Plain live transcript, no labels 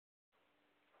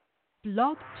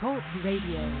Blog Talk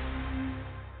Radio.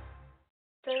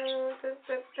 Hey,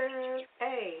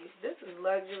 this is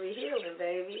luxury healing,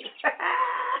 baby.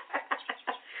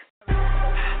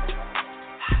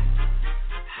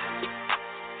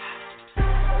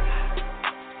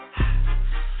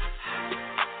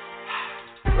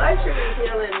 Luxury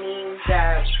healing means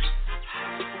that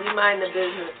we mind the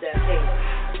business that pays,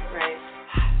 right?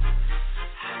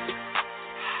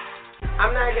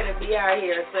 I'm not going to be out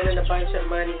here spending a bunch of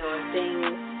money on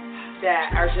things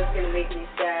that are just going to make me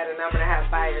sad and I'm going to have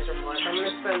buyer's remorse. I'm going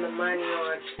to spend the money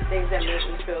on things that make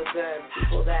me feel good,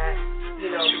 people that,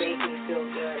 make me feel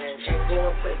good and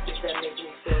going places that make me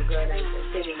feel good and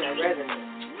things that resonate.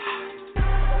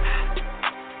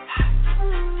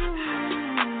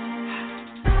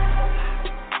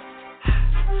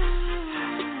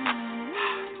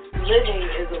 Living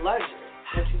is a luxury.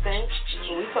 Don't you think?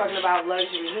 When we're talking about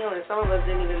luxury healing, some of us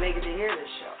didn't even make it to hear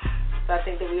this show. So I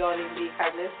think that we all need to be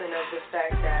cognizant of the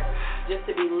fact that just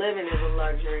to be living is a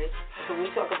luxury. So when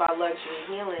we talk about luxury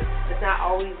healing, it's not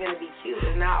always going to be cute.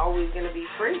 It's not always going to be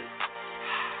free.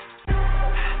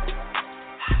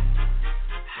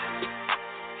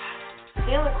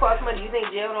 Healing costs money. You think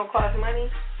jail don't cost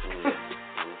money?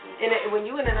 And when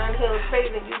you're in an unhealed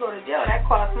space and you go to jail, that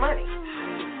costs money.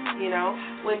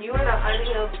 When you're in an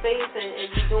unhealed space and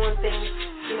you're doing things,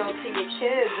 to your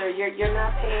kids, or you're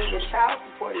not paying your child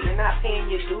support, or you're not paying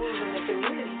your dues in the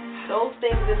community, those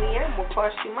things in the end will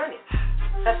cost you money.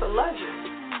 That's a luxury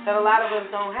that a lot of us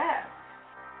don't have.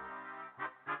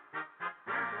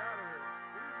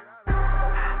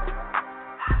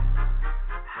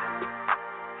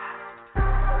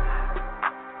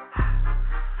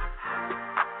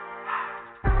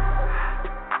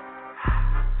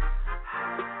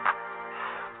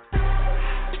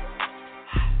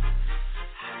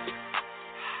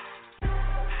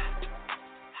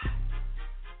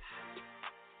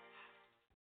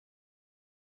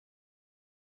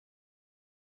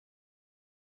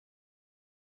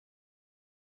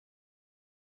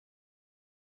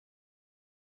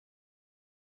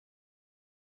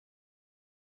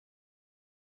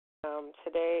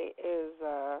 Today is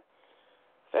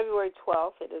February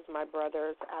 12th. It is my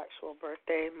brother's actual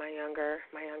birthday, my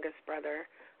youngest brother,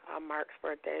 Mark's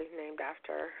birthday, named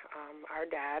after our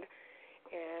dad.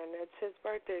 And it's his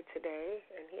birthday today,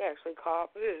 and he actually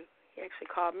called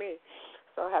me.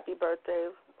 So happy birthday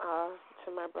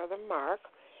to my brother Mark.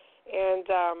 And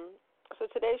so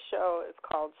today's show is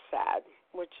called S.A.D,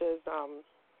 which is, the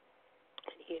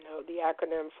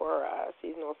acronym for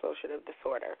seasonal associative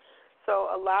disorder.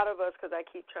 So a lot of us, because I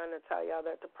keep trying to tell y'all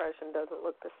that depression doesn't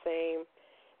look the same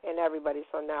in everybody.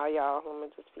 So now, y'all, I'm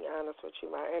going to just be honest with you.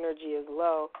 My energy is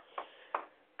low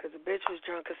because the bitch was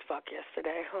drunk as fuck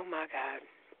yesterday. Oh, my God.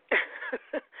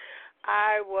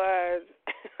 I was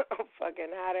a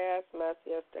fucking hot-ass mess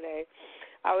yesterday.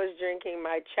 I was drinking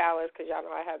my chalice because y'all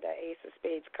know I have that Ace of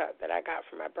Spades cup that I got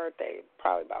for my birthday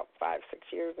probably about 5-6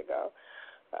 years ago.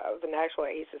 It was an actual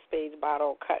Ace of Spades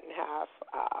bottle cut in half,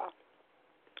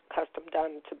 custom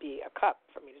done to be a cup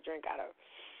for me to drink out of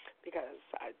because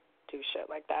I do shit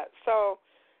like that. So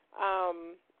I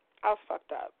was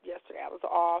fucked up yesterday. I was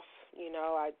off.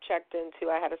 I checked into,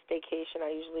 I had a staycation.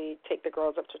 I usually take the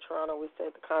girls up to Toronto. We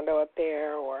stay at the condo up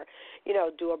there or,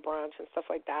 do a brunch and stuff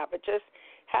like that. But just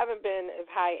haven't been as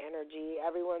high energy.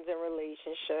 Everyone's in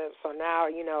relationships. So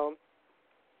now,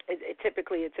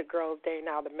 typically it's a girls' day.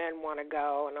 Now the men want to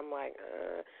go. And I'm like,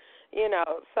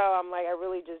 so I'm like, I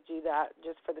really just do that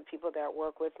just for the people that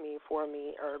work with me, for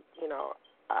me, or,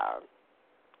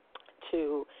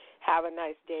 to have a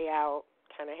nice day out,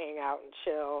 kind of hang out and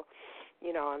chill,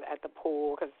 at the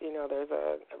pool because, there's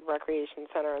a recreation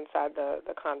center inside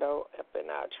the condo up in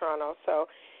Toronto. So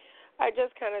I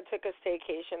just kind of took a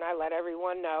staycation. I let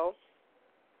everyone know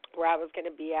where I was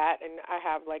going to be at, and I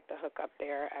have, the hookup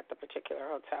there at the particular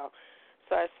hotel.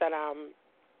 So I said,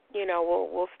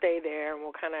 we'll stay there and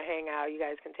we'll kind of hang out. You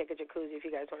guys can take a jacuzzi if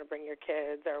you guys want to bring your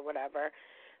kids or whatever.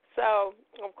 So,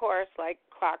 of course, like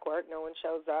clockwork, no one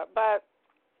shows up. But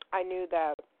I knew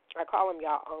that I call him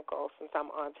y'all uncle. Since I'm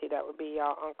auntie, that would be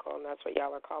y'all uncle, and that's what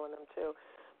y'all are calling him too.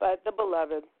 But the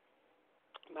beloved,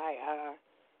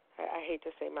 I hate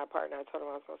to say my partner. I told him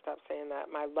I was going to stop saying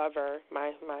that. My lover,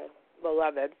 my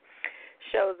beloved,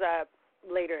 shows up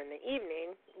later in the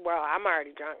evening. Well, I'm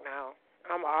already drunk now.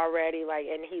 I'm already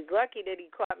and he's lucky that he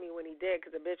caught me when he did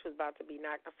because the bitch was about to be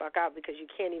knocked the fuck out because you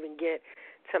can't even get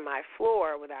to my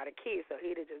floor without a key. So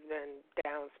he'd have just been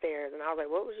downstairs. And I was like,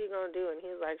 what was you going to do? And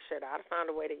he was like, shit, I'd found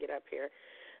a way to get up here.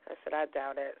 I said, I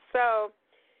doubt it. So,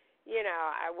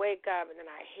 I wake up and then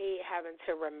I hate having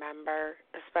to remember,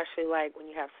 especially when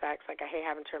you have sex. I hate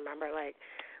having to remember,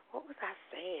 what was I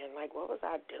saying? Like, what was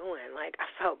I doing? Like, I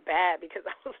felt bad because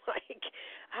I was like,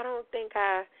 I don't think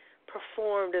I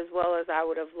performed as well as I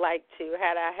would have liked to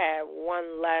had I had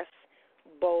one less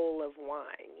bowl of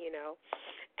wine, you know.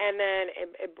 And then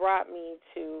it brought me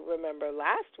to remember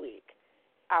last week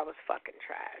I was fucking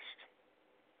trashed.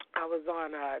 I was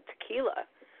on tequila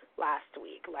last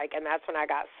week, like, and that's when I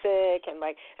got sick, and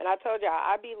I told y'all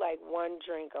I'd be like one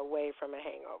drink away from a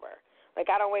hangover. Like,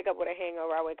 I don't wake up with a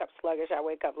hangover. I wake up sluggish. I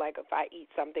wake up like if I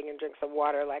eat something and drink some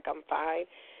water, like I'm fine.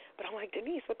 But I'm like,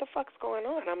 Denise, what the fuck's going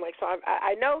on? I'm like, so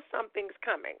I know something's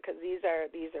coming because these are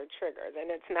triggers,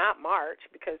 and it's not March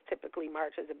because typically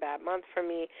March is a bad month for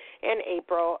me. And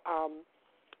April,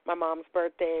 my mom's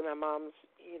birthday, my mom's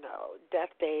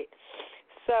death date.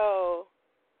 So,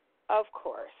 of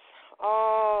course,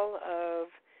 all of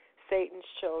Satan's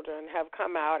children have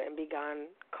come out and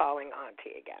begun calling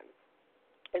Auntie again.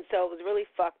 And so it was really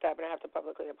fucked up, and I have to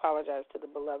publicly apologize to the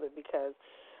beloved because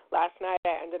last night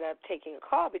I ended up taking a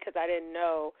call because I didn't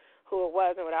know who it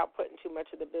was, and without putting too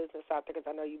much of the business out there, because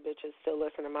I know you bitches still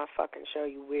listen to my fucking show,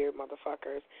 you weird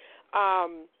motherfuckers.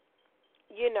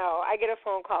 I get a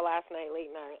phone call last night,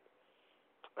 late night,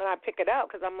 and I pick it up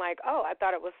because I'm like, oh, I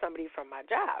thought it was somebody from my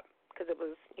job because it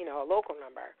was, a local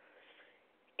number.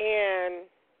 And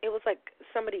it was like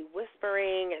somebody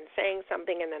whispering and saying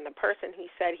something, and then the person he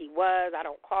said he was, I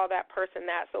don't call that person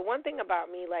that. So one thing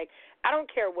about me, like, I don't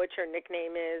care what your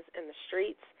nickname is in the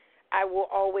streets, I will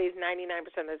always 99%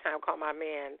 of the time call my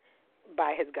man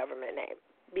by his government name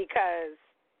because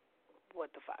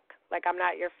what the fuck? Like, I'm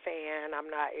not your fan.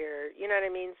 I'm not your, you know what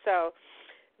I mean? So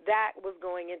that was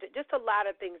going into just a lot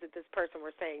of things that this person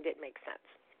was saying didn't make sense.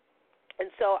 And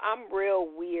so I'm real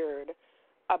weird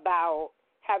about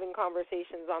having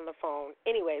conversations on the phone.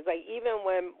 Anyways, like, even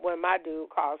when my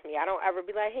dude calls me, I don't ever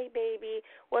be like, hey, baby,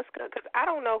 what's good? Because I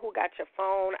don't know who got your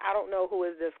phone. I don't know who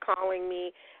is this calling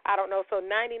me. I don't know. So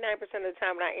 99% of the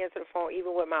time when I answer the phone,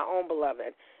 even with my own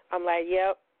beloved, I'm like,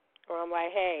 yep, or I'm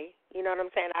like, hey, you know what I'm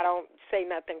saying? I don't say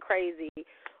nothing crazy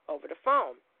over the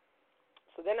phone.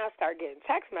 So then I start getting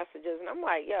text messages, and I'm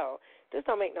like, yo, this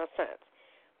don't make no sense.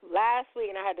 Last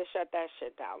week, and I had to shut that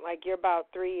shit down. Like, you're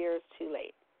about 3 years too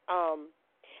late.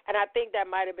 And I think that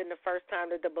might have been the first time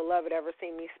that the beloved ever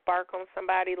seen me spark on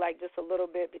somebody, like, just a little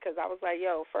bit, because I was like,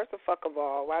 yo, first of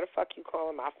all, why the fuck you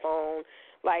calling my phone?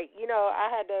 Like, I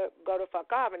had to go the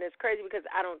fuck off, and it's crazy because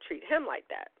I don't treat him like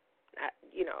that,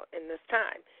 in this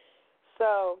time.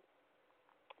 So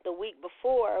the week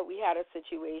before, we had a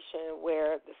situation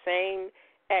where the same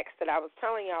ex that I was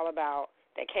telling y'all about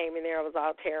that came in there was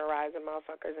all terrorizing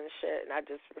motherfuckers and shit, and I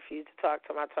just refused to talk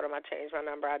to him. I told him I changed my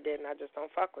number. I didn't. I just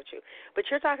don't fuck with you. But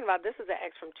you're talking about this is an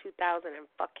ex from 2012.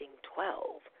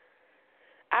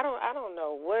 I don't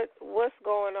know what's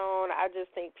going on. I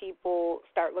just think people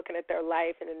start looking at their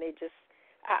life and then they just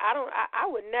I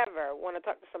would never want to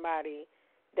talk to somebody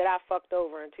that I fucked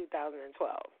over in 2012.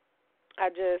 I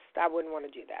wouldn't want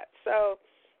to do that. So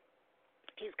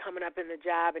he's coming up in the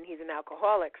job, and he's an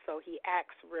alcoholic, so he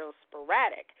acts real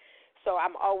sporadic. So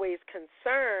I'm always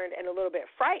concerned and a little bit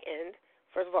frightened,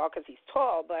 first of all, because he's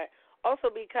tall, but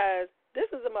also because this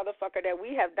is a motherfucker that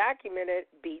we have documented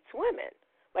beats women.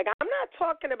 Like, I'm not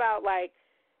talking about, like,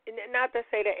 not to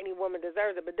say that any woman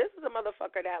deserves it, but this is a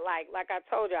motherfucker that, like I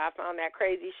told you, I found that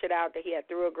crazy shit out that he had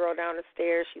threw a girl down the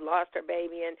stairs, she lost her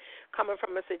baby, and coming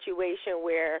from a situation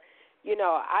where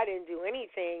I didn't do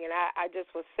anything, and I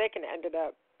just was sick and ended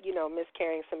up,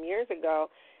 miscarrying some years ago.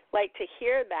 Like, to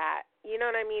hear that, you know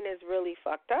what I mean, is really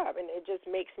fucked up, and it just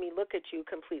makes me look at you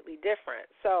completely different.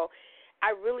 So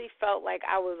I really felt like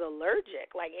I was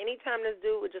allergic. Like, anytime this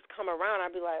dude would just come around,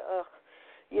 I'd be like, ugh,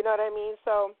 you know what I mean?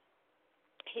 So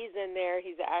he's in there,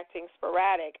 he's acting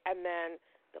sporadic, and then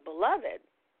the beloved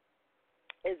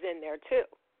is in there too.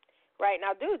 Right,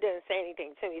 now, dude didn't say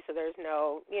anything to me, so there's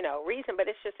no, reason, but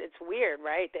it's weird,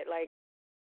 right, that, like,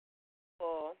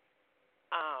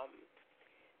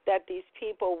 that these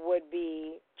people would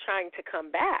be trying to come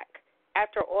back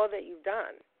after all that you've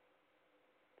done.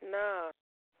 Nah,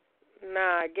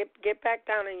 get back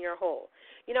down in your hole.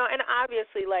 And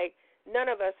obviously, like, none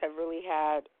of us have really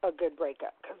had a good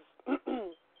breakup,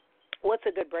 because what's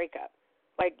a good breakup?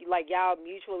 Like y'all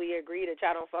mutually agree that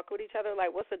y'all don't fuck with each other? Like,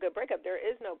 what's a good breakup? There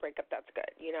is no breakup that's good,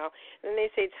 And then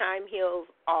they say time heals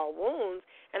all wounds,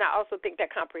 and I also think that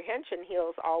comprehension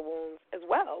heals all wounds as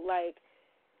well. Like,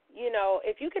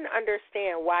 if you can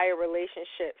understand why a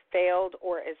relationship failed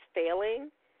or is failing,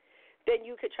 then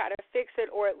you could try to fix it,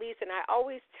 or at least, and I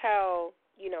always tell,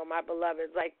 my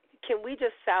beloveds, like, can we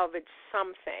just salvage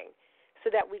something so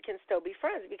that we can still be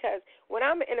friends? Because when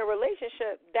I'm in a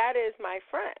relationship, that is my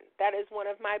friend. That is one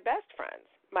of my best friends.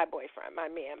 my boyfriend, my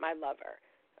man, my lover.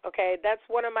 Okay, that's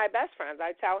one of my best friends.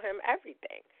 I tell him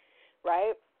everything,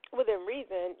 right? Within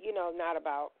reason, not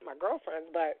about my girlfriends,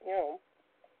 but,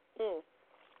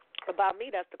 about me,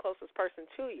 that's the closest person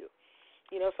to you.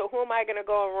 So who am I going to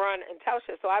go and run and tell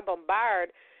shit? So I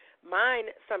bombard mine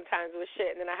sometimes with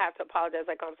shit, and then I have to apologize,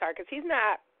 like, I'm sorry, because he's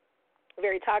not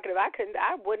very talkative. I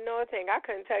wouldn't know a thing. I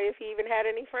couldn't tell you if he even had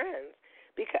any friends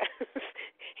because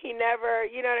he never,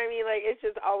 you know what I mean? Like, it's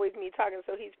just always me talking.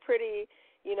 So he's pretty,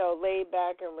 laid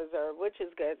back and reserved, which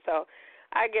is good. So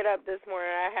I get up this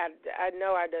morning. I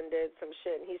know I done did some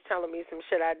shit, and he's telling me some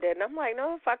shit I did, and I'm like,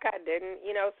 no, the fuck I didn't.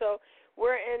 So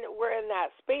we're in that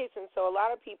space, and so a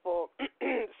lot of people,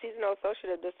 seasonal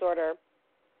associative disorder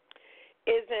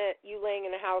isn't you laying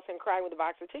in the house and crying with a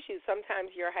box of tissues.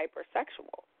 Sometimes you're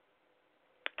hypersexual,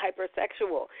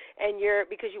 and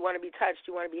because you want to be touched,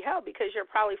 you want to be held, because you're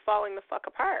probably falling the fuck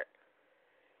apart,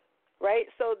 right?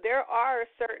 So there are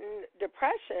certain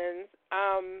depressions,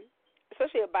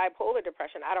 especially a bipolar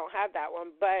depression. I don't have that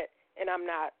one, and I'm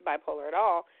not bipolar at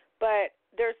all, but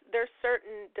there's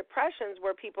certain depressions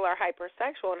where people are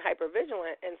hypersexual and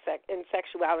hypervigilant in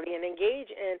sexuality and engage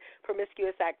in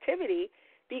promiscuous activity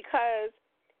because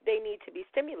they need to be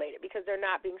stimulated, because they're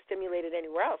not being stimulated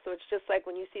anywhere else. So it's just like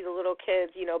when you see the little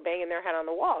kids, banging their head on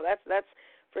the wall. That's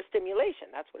for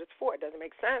stimulation. That's what it's for. It doesn't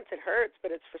make sense. It hurts,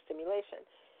 but it's for stimulation.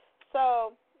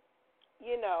 So,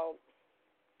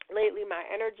 lately my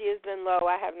energy has been low.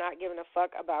 I have not given a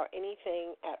fuck about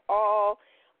anything at all.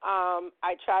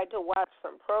 I tried to watch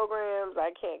some programs.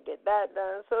 I can't get that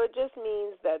done. So it just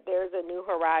means that there's a new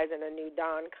horizon, a new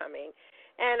dawn coming.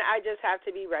 And I just have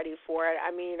to be ready for it.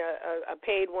 I mean, a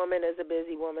paid woman is a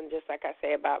busy woman, just like I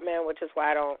say about men, which is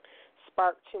why I don't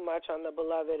spark too much on the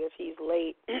beloved if he's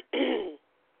late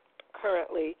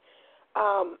currently,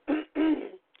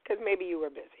 because maybe you were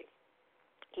busy,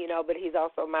 but he's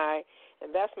also my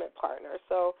investment partner.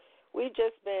 So we've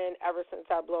just been, ever since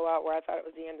our blowout where I thought it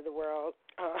was the end of the world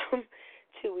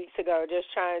 2 weeks ago,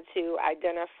 just trying to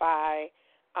identify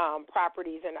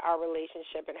properties in our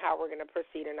relationship and how we're going to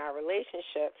proceed in our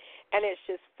relationship. And it's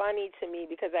just funny to me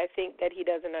because I think that he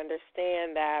doesn't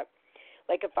understand that,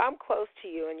 like, if I'm close to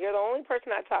you and you're the only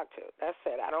person I talk to, that's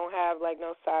it. I don't have, like,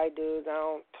 no side dudes. I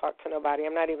don't talk to nobody.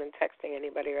 I'm not even texting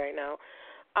anybody right now.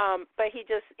 But he's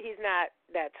not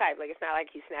that type. Like, it's not like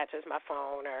he snatches my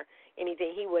phone or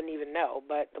anything. He wouldn't even know.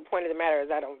 But the point of the matter is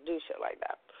I don't do shit like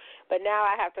that. But now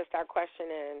I have to start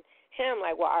questioning him,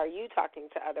 like, well, are you talking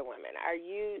to other women? Are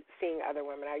you seeing other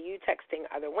women? Are you texting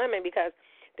other women? Because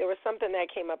there was something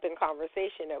that came up in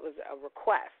conversation that was a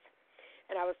request.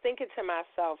 And I was thinking to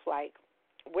myself, like,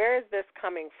 where is this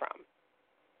coming from?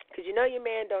 Because your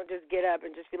man don't just get up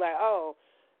and just be like, oh,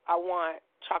 I want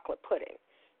chocolate pudding.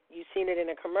 You've seen it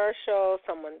in a commercial.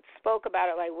 Someone spoke about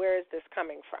it. Like, where is this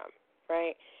coming from,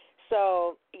 right?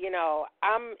 So,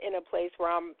 I'm in a place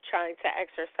where I'm trying to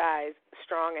exercise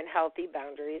strong and healthy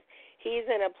boundaries. He's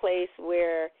in a place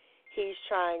where he's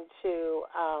trying to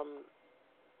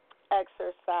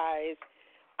exercise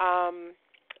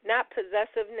not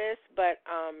possessiveness, but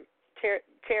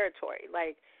territory.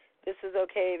 Like, this is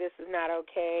okay, this is not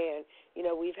okay. And,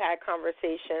 we've had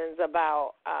conversations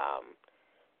about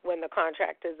when the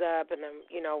contract is up and then,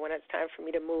 when it's time for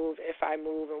me to move, if I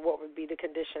move, and what would be the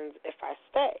conditions if I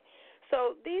stay.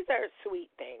 So these are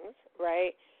sweet things,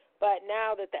 right? But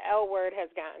now that the L word has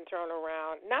gotten thrown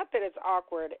around, not that it's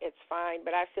awkward, it's fine,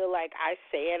 but I feel like I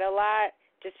say it a lot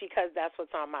just because that's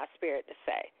what's on my spirit to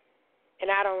say. And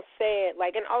I don't say it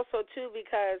and also, too,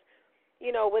 because,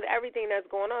 with everything that's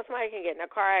going on, somebody can get in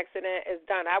a car accident, it's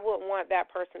done. I wouldn't want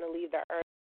that person to leave the earth.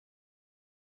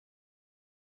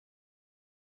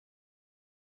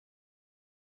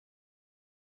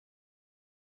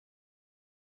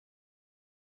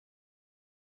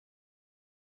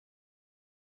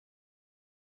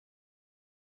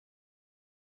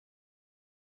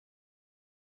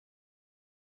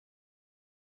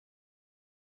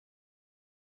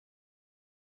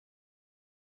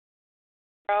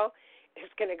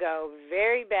 It's going to go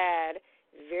very bad,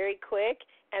 very quick,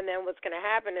 and then what's going to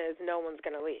happen is no one's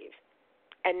going to leave.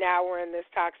 And now we're in this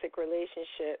toxic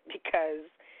relationship because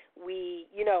we,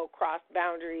 crossed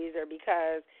boundaries or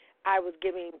because I was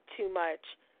giving too much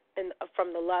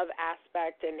from the love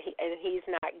aspect and he's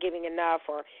not giving enough,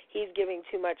 or he's giving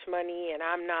too much money and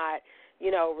I'm not,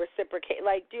 reciprocate.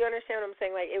 Like, do you understand what I'm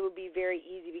saying? Like, it would be very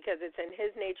easy because it's in his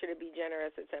nature to be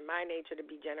generous. It's in my nature to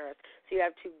be generous. So you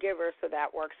have two givers, so that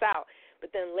works out.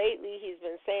 But then lately he's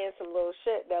been saying some little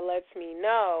shit that lets me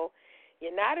know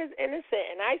you're not as innocent.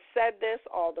 And I said this,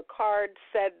 all the cards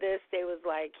said this. They was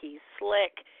like, he's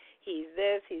slick. he's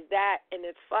this, he's that, and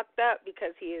it's fucked up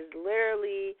because he is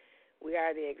literally, we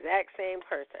are the exact same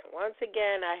person. Once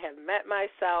again, I have met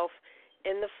myself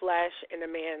in the flesh in a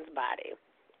man's body,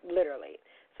 literally.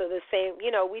 So the same,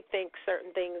 we think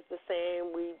certain things the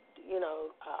same. We,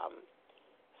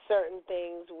 certain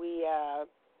things we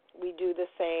do the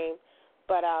same,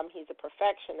 but he's a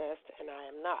perfectionist and I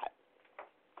am not.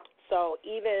 So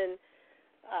even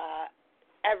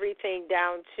everything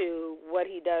down to what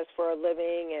he does for a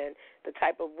living and the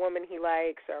type of woman he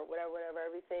likes or whatever,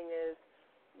 everything is,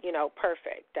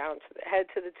 perfect, down to the head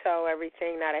to the toe,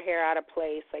 everything, not a hair out of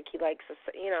place. Like he likes,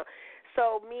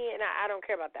 So me, and I don't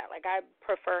care about that. Like I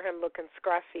prefer him looking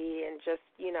scruffy and just,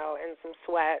 in some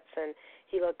sweats, and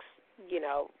he looks,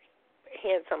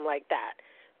 handsome like that,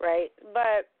 right?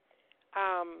 But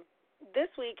this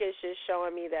week is just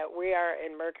showing me that we are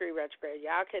in Mercury retrograde.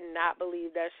 Y'all cannot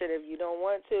believe that shit if you don't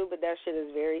want to, but that shit is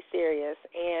very serious.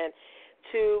 And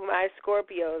to my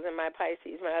Scorpios and my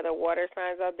Pisces, my other water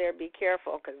signs out there, be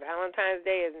careful, because Valentine's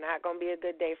Day is not going to be a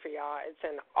good day for y'all. It's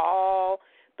in all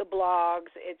the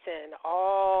blogs. It's in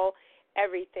all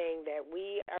everything that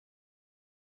we are.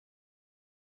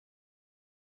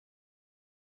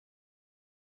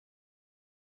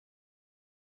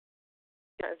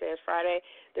 Thursday is Friday,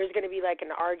 there's going to be like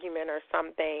an argument or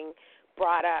something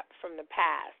brought up from the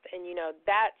past. And,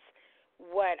 that's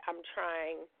what I'm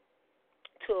trying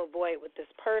to avoid with this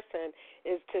person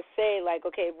is to say, like,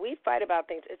 okay, if we fight about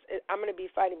things, I'm going to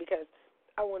be fighting because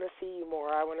I want to see you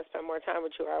more, I want to spend more time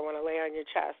with you, or I want to lay on your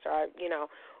chest, or,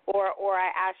 or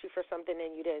I asked you for something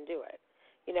and you didn't do it.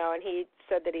 And he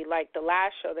said that he liked the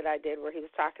last show that I did where he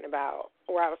was talking about,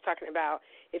 or I was talking about,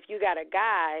 if you got a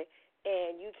guy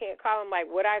and you can't call him, like,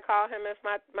 would I call him if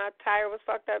my tire was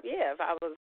fucked up? Yeah, if I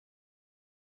was.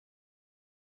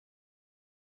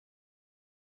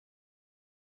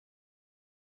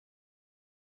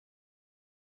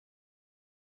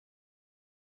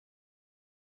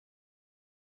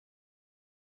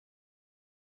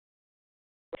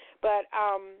 But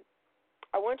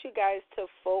I want you guys to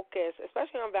focus,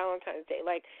 especially on Valentine's Day.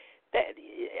 Like, that,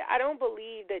 I don't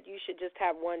believe that you should just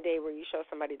have one day where you show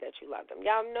somebody that you love them.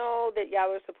 Y'all know that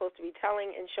y'all are supposed to be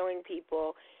telling and showing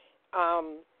people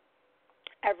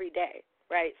every day,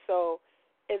 right? So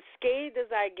as scathed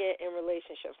as I get in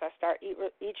relationships, I start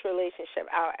each relationship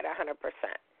out at 100%.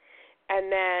 And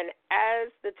then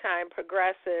as the time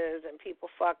progresses and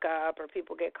people fuck up or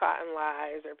people get caught in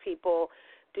lies or people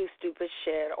do stupid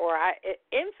shit or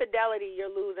infidelity,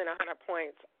 you're losing 100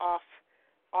 points off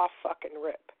fucking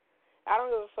rip. I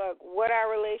don't give a fuck what our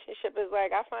relationship is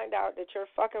like. I find out that you're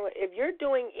fucking with, if you're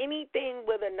doing anything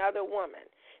with another woman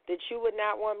that you would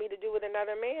not want me to do with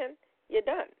another man, you're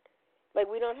done. Like,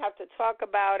 we don't have to talk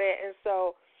about it. And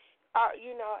so,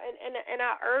 and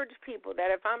I urge people that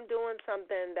if I'm doing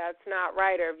something that's not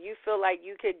right, or if you feel like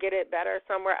you could get it better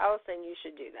somewhere else, then you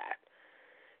should do that.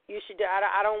 You should.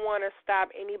 I don't want to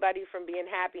stop anybody from being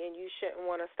happy, and you shouldn't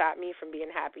want to stop me from being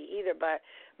happy either. But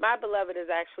my beloved is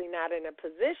actually not in a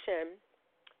position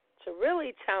to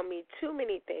really tell me too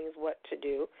many things what to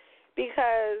do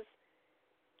because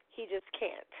he just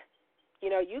can't.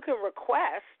 You can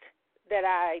request that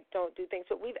I don't do things.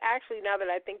 But we've actually, now that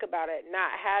I think about it,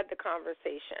 not had the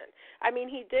conversation. I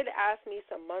mean, he did ask me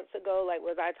some months ago, like,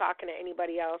 was I talking to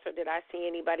anybody else or did I see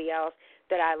anybody else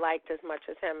that I liked as much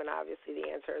as him? And obviously the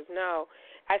answer is no.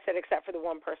 I said, except for the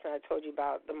one person I told you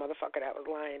about, the motherfucker that was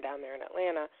lying down there in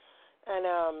Atlanta. And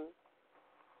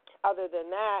other than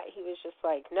that, he was just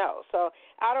like, no. So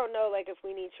I don't know, like, if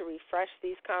we need to refresh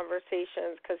these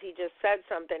conversations because he just said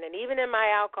something. And even in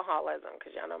my alcoholism,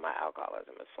 because y'all know my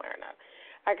alcoholism is flaring up,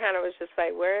 I kind of was just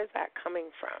like, where is that coming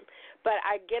from? But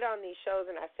I get on these shows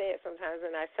and I say it sometimes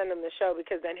and I send him the show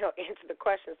because then he'll answer the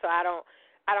question. So I don't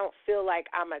feel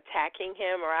like I'm attacking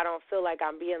him or I don't feel like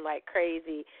I'm being, like,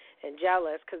 crazy and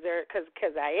jealous because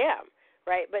I am,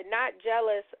 right? But not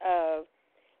jealous of,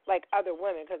 like, other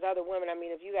women, because other women, I mean,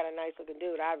 if you got a nice-looking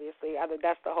dude, obviously,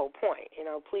 that's the whole point.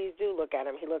 Please do look at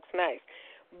him. He looks nice.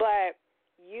 But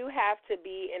you have to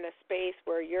be in a space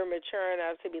where you're mature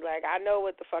enough to be like, I know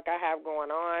what the fuck I have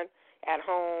going on at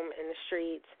home, in the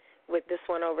streets, with this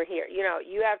one over here.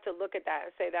 You have to look at that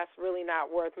and say, that's really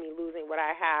not worth me losing what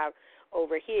I have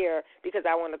over here because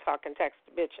I want to talk and text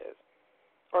bitches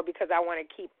or because I want to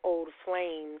keep old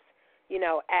flames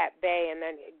at bay and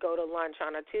then go to lunch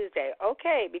on a Tuesday.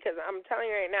 Okay, because I'm telling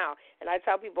you right now, and I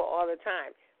tell people all the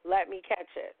time, let me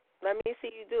catch it. Let me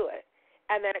see you do it.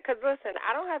 And then, because listen,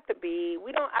 I don't have the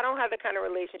kind of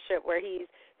relationship where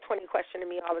he's 20 questioning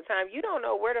me all the time. You don't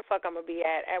know where the fuck I'm going to be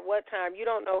at what time. You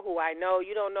don't know who I know.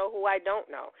 You don't know who I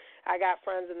don't know. I got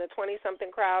friends in the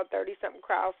 20-something crowd, 30-something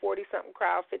crowd, 40-something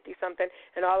crowd, 50-something,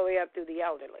 and all the way up through the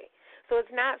elderly. So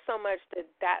it's not so much that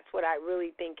that's what I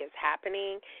really think is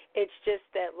happening. It's just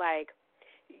that, like,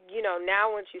 you know,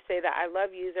 now once you say that I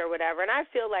love yous or whatever, and I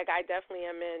feel like I definitely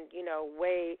am in, you know,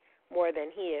 way more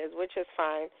than he is, which is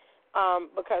fine.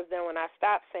 Because then when I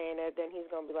stop saying it, then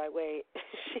he's going to be like, wait,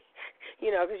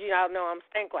 you know, because you all know I'm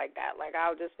stink like that. Like,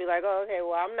 I'll just be like, oh, okay,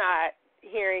 well, I'm not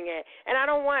hearing it. And I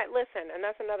don't want, listen, and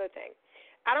that's another thing.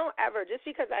 I don't ever, just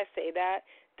because I say that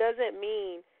doesn't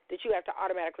mean that you have to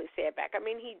automatically say it back. I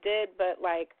mean, he did, but,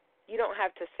 like, you don't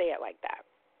have to say it like that.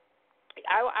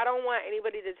 I don't want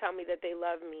anybody to tell me that they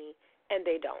love me and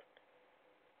they don't.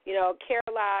 You know, care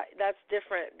a lot, that's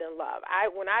different than love.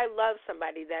 When I love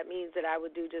somebody, that means that I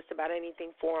would do just about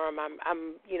anything for them.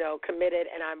 I'm you know, committed,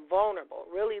 and I'm vulnerable.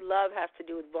 Really, love has to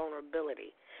do with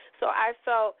vulnerability. So I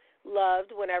felt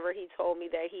loved whenever he told me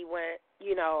that he went,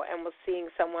 you know, and was seeing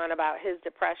someone about his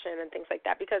depression and things like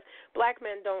that, because black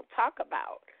men don't talk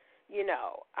about, you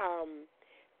know,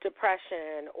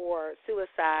 depression or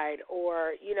suicide,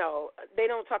 or, you know, they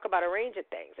don't talk about a range of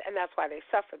things, and that's why they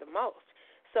suffer the most.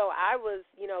 So I was,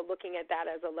 you know, looking at that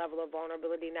as a level of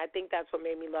vulnerability, and I think that's what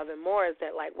made me love him more, is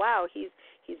that, like, wow, he's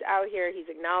out here,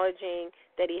 he's acknowledging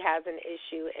that he has an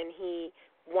issue, and he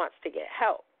wants to get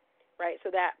help, right?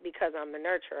 So that, because I'm the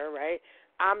nurturer, right,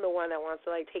 I'm the one that wants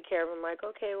to, like, take care of him, like,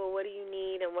 okay, well, what do you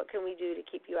need, and what can we do to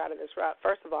keep you out of this rut?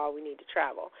 First of all, we need to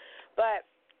travel. But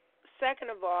second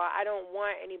of all, I don't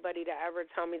want anybody to ever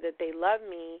tell me that they love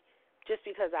me just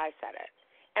because I said it.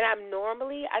 And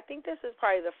I think this is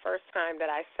probably the first time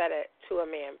that I said it to a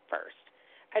man first.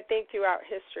 I think throughout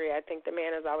history, I think the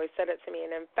man has always said it to me.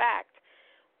 And in fact,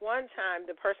 one time,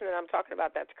 the person that I'm talking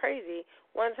about that's crazy,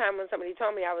 one time when somebody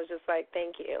told me, I was just like,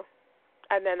 thank you.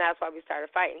 And then that's why we started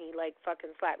fighting. He, like,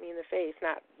 fucking slapped me in the face.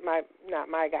 Not my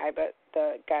guy, but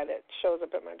the guy that shows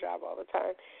up at my job all the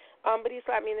time. But he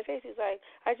slapped me in the face. He's like,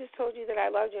 I just told you that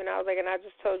I loved you. And I was like, and I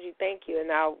just told you thank you.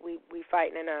 And now we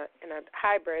fighting in a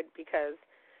hybrid because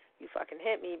you fucking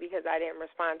hit me because I didn't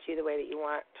respond to you the way that you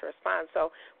want to respond.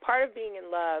 So part of being in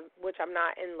love, which I'm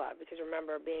not in love, because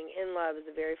remember, being in love is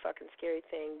a very fucking scary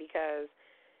thing, because,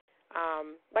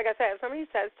 like I said, if somebody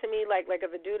says to me, like if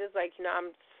a dude is like, you know,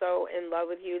 I'm so in love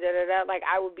with you, like,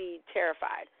 I would be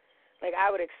terrified. Like,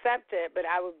 I would accept it, but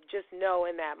I would just know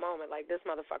in that moment, like, this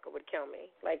motherfucker would kill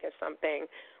me, like, if something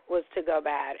was to go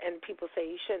bad. And people say,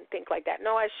 you shouldn't think like that.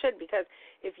 No, I should, because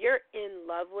if you're in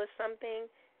love with something,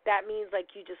 that means,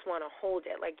 like, you just want to hold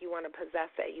it, like, you want to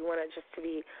possess it. You want it just to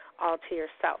be all to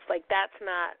yourself. Like, that's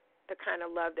not the kind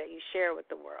of love that you share with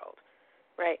the world,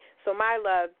 right? So my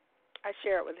love, I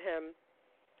share it with him,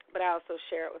 but I also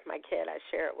share it with my kid. I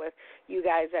share it with you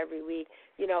guys every week,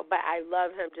 you know, but I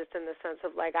love him just in the sense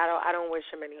of, like, I don't wish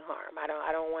him any harm. I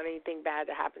don't want anything bad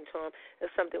to happen to him. If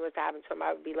something was to happen to him,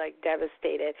 I would be, like,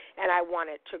 devastated, and I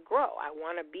want it to grow. I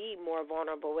want to be more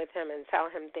vulnerable with him and tell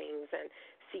him things and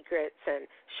secrets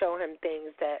and show him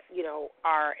things that, you know,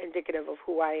 are indicative of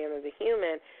who I am as a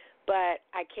human, but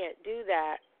I can't do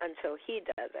that until he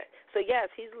does it. So,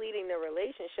 yes, he's leading the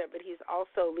relationship, but he's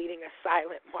also leading a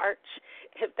silent march,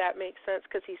 if that makes sense,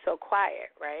 because he's so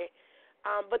quiet, right?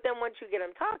 But then once you get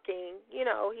him talking, you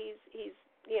know, he's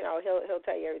you know, he'll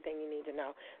tell you everything you need to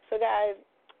know. So, guys,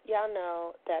 y'all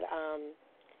know that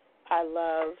I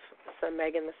love some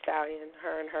Megan Thee Stallion,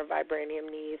 her and her vibranium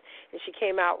knees, and she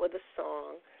came out with a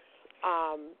song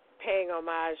paying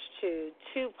homage to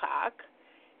Tupac,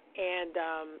 and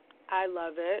I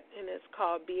love it, and it's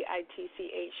called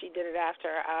B-I-T-C-H. She did it after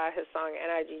his song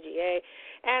N-I-G-G-A,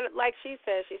 and like she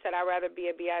said, I'd rather be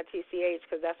a B-I-T-C-H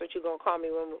because that's what you're going to call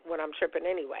me when I'm tripping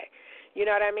anyway. You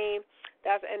know what I mean?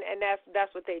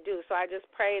 That's what they do. So I just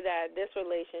pray that this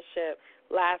relationship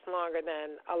lasts longer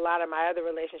than a lot of my other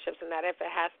relationships, and that if it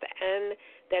has to end,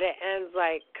 that it ends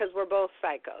like, because we're both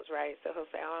psychos, right? So he'll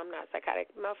say, oh, I'm not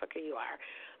psychotic. Motherfucker, you are.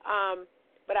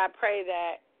 But I pray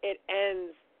that it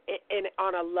ends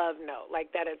on a love note,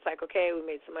 like that it's like, okay, we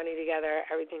made some money together,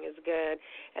 everything is good.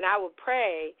 And I would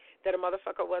pray that a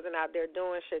motherfucker wasn't out there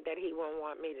doing shit that he wouldn't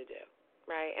want me to do.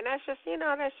 Right, and that's just, you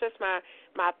know, that's just my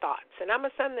thoughts. And I'm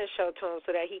going to send this show to him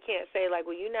so that he can't say, like,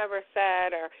 well, you never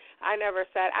said or I never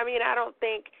said. I mean, I don't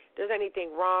think there's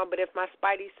anything wrong, but if my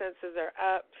spidey senses are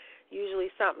up,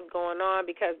 usually something's going on,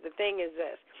 because the thing is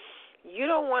this. You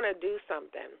don't want to do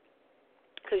something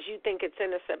because you think it's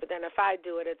innocent, but then if I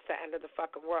do it, it's the end of the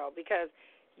fucking world, because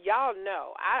y'all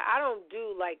know, I don't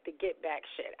do, like, the get-back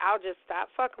shit. I'll just stop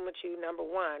fucking with you, number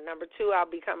one. Number two, I'll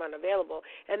become unavailable.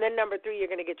 And then number three,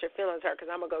 you're going to get your feelings hurt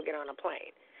because I'm going to go get on a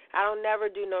plane. I don't never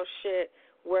do no shit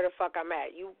where the fuck I'm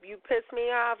at. You piss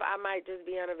me off, I might just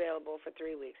be unavailable for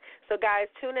 3 weeks. So, guys,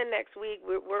 tune in next week.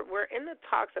 We're in the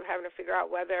talks of having to figure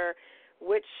out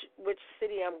which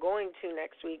city I'm going to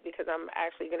next week because I'm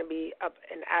actually going to be up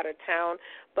and out of town.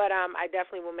 But I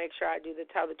definitely will make sure I do the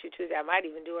Tell the Truth Tuesday. I might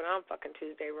even do it on fucking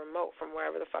Tuesday remote from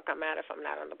wherever the fuck I'm at if I'm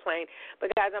not on the plane. But,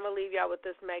 guys, I'm going to leave y'all with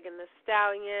this Megan Thee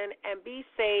Stallion. And be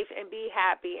safe and be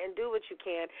happy and do what you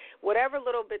can. Whatever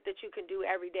little bit that you can do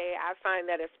every day. I find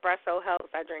that espresso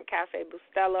helps. I drink Cafe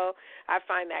Bustelo. I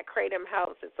find that Kratom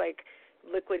helps. It's like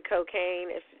liquid cocaine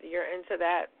if you're into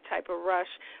that type of rush.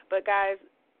 But, guys,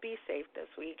 be safe this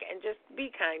week and just be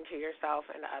kind to yourself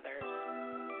and others.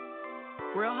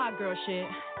 Real hot girl shit.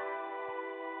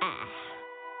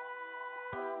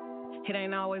 It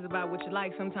ain't always about what you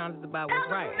like, sometimes it's about what's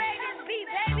right.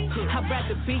 I'd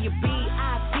rather be a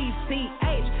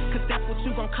B-I-T-C-H, cause that's what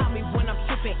you gon' call me when I'm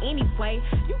trippin' anyway.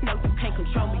 You know you can't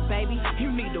control me, baby.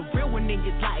 You need a real one in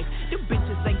your life. The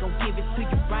bitches ain't gon' give it to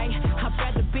you, right? I'd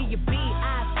rather be a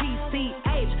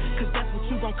B-I-T-C-H, cause that's what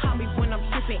you gon' call me when I'm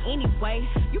trippin' anyway.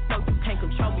 You know you can't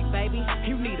control me, baby.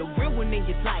 You need a real one in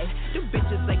your life. The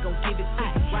bitches ain't gon' give it to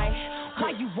you, right?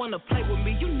 Why you wanna play with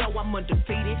me? You know I'm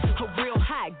undefeated. A real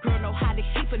hot girl know how to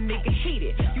keep a nigga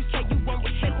heated. You say you won't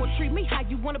respect or treat me how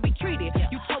you wanna be treated.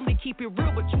 You told me to keep it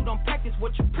real, but you don't practice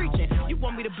what you preaching. You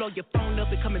want me to blow your phone up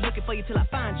and come and looking for you till I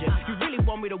find you. You really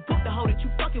want me to whoop the hoe that you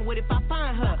fucking with if I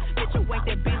find her. Bitch, you ain't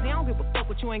that busy. I don't give a fuck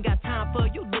what you ain't got time for.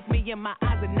 You look me in my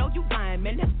eyes and know you lying,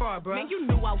 man. That's far, bro. Man, you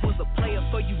knew I was a player,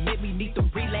 so you made me need to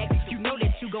relax. You know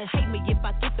that you gon' hate me if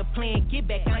I get the plan, get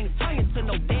back. I ain't turning to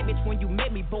no damage when you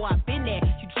met me, boy. I been there.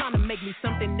 You tryna make me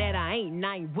something that I ain't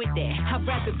with that. I'd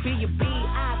rather be a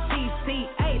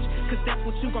B-I-T-C-H, cause that's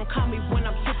what you gon' call me when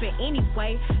I'm trippin'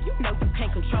 anyway. You know you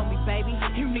can't control me, baby.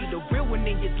 You need a real one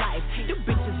in your life. The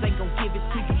bitches ain't gon' give it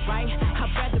to you, right?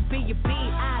 I'd rather be a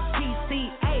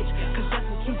B-I-T-C-H, cause that's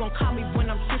what you gon' call me when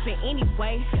I'm trippin'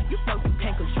 anyway. You know you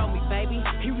can't control me, baby.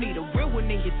 You need a real one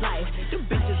in your life. The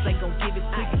bitches ain't gon' give it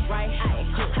to you, right?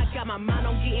 I got my mind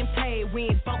on getting paid.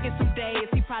 We ain't spoken some days.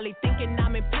 He probably thinking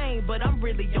I'm in pain, but I'm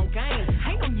really on game.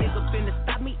 Ain't no nigga finna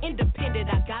stop me. Independent,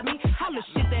 I got me. All the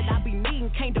shit that I be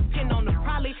needing can't depend on the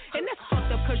probably. And that's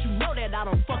fucked up cause you know that I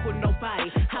don't fuck with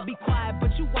nobody. I be quiet,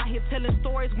 but you out here telling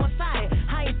stories one-sided.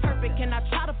 I ain't perfect and I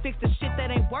try to fix the shit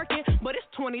that ain't working, but it's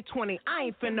 2020. I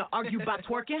ain't finna argue about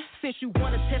twerking. Since you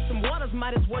wanna test some waters,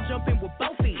 might as well jump in with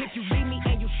both feet. If you leave me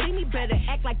and you see me, better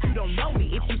act like you don't know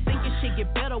me. If you think your shit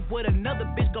get better with another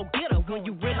bitch, go get her. When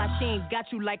you realize she ain't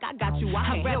got you like I got you,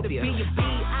 I'd rather be a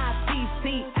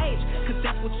B-I-T-C-H, cause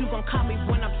that's what you gon' call me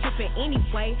when I'm trippin'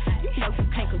 anyway. You know you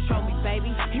can't control me,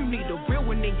 baby. You need a real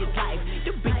one in your life.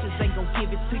 The bitches ain't gon'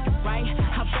 give it to you, right?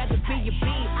 I'd rather be a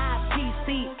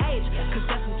B-I-T-C-H, cause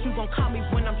that's what you gon' call me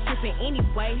when I'm trippin'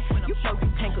 anyway. You know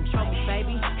you can't control me,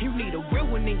 baby. You need a real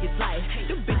one in your life.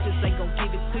 The bitches ain't gon'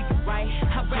 give it to you, right?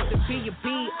 I'd rather be a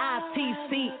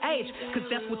B-I-T-C-H, cause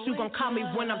that's what you gon' call me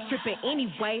when I'm trippin'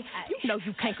 anyway. You know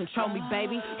you can't control me,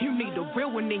 baby. You need a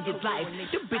real one in your life.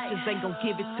 The bitches ain't gon'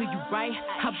 give it to you, right?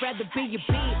 I'd rather be a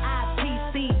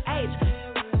B-I-T-C-H,